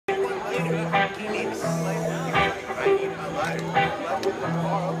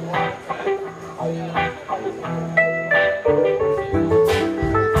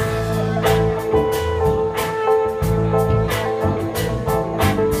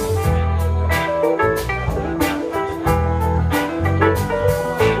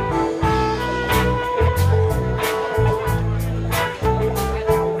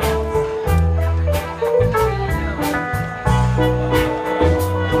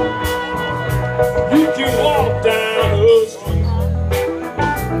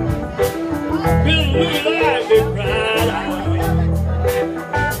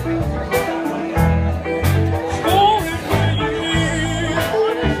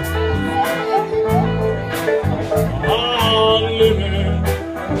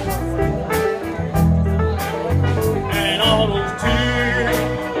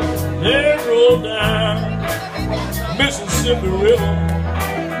Mississippi River.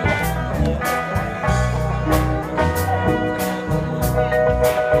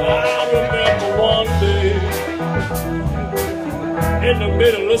 I remember one day in the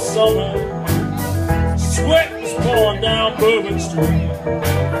middle of summer, sweat was pouring down Bourbon Street.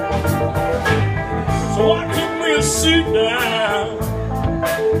 So I took me a seat down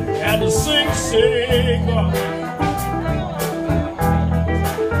at the Sing Sing Bar.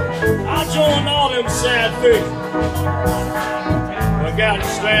 I joined all them sad faces. I got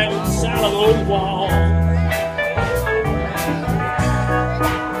stranded inside of those walls.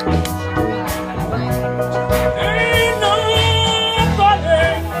 Ain't nobody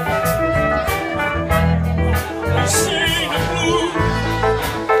can sing the blues.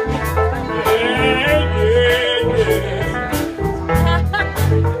 Yeah, yeah, yeah.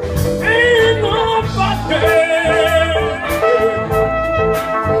 Ain't nobody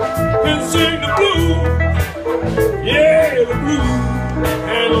can sing the blues. Yeah, the blues.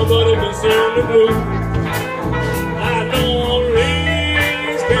 Ain't nobody can sing the blues. I know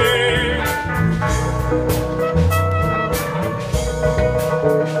Orleans can.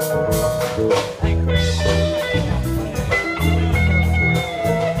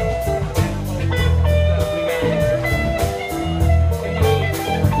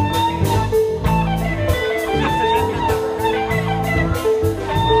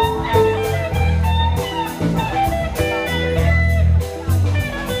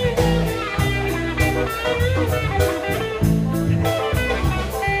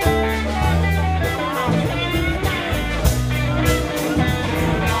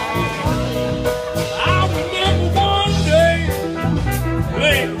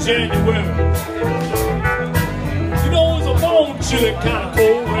 January. You know, it was a warm, chilly kind of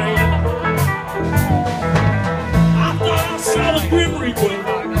cold rain. I thought I saw the Grim Reaper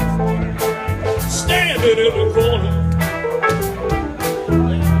standing in the corner.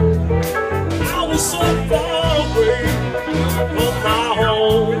 I was so far away from my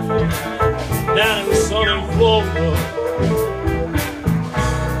home down in sunny Florida.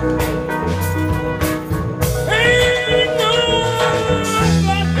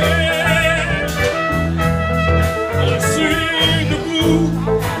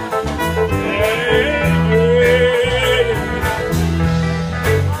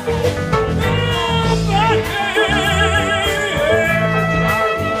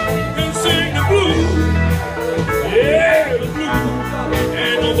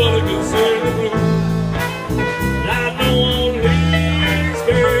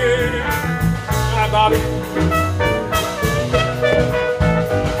 Bobby.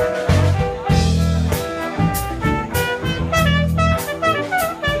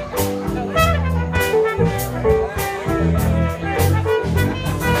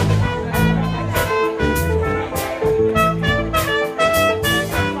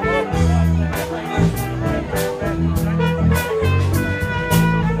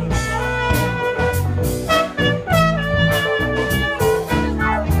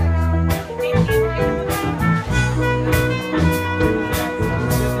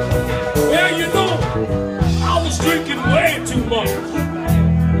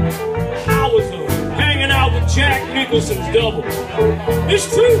 I was hanging out with Jack Nicholson's double. It's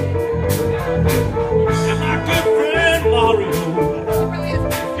true. And my good friend Mario,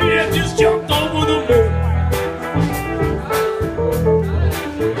 he had just jumped over the moon.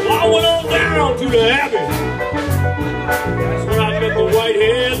 Well, I went on down to the Abbey. That's where I met the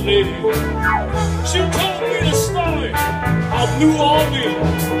white-haired lady. She told me the story of New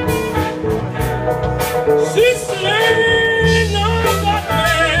Orleans. She said, nobody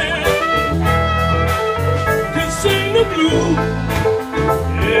can sing the blues.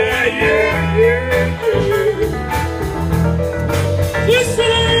 Yeah, yeah, yeah, yeah. She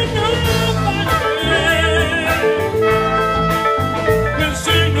said,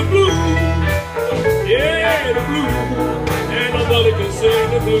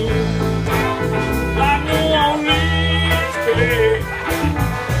 sing the blues like New Orleans can.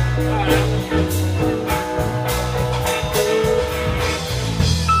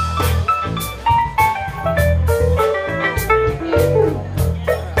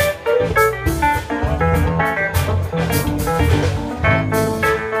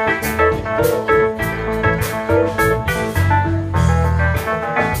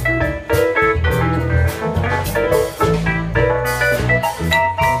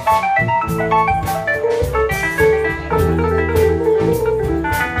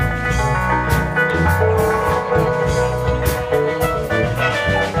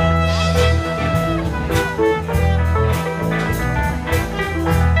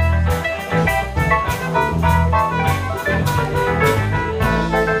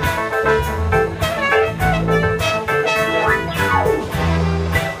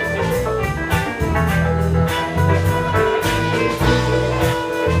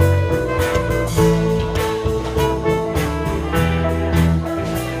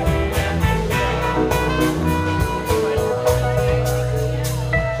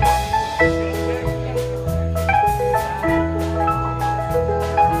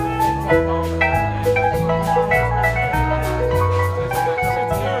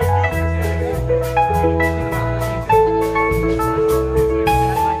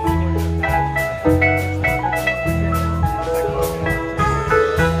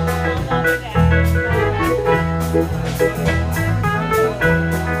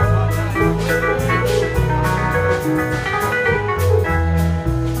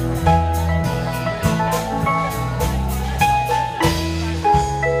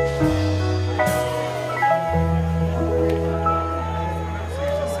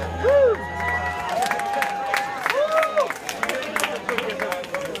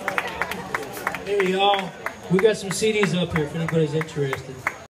 Hey y'all, we got some CDs up here if anybody's interested.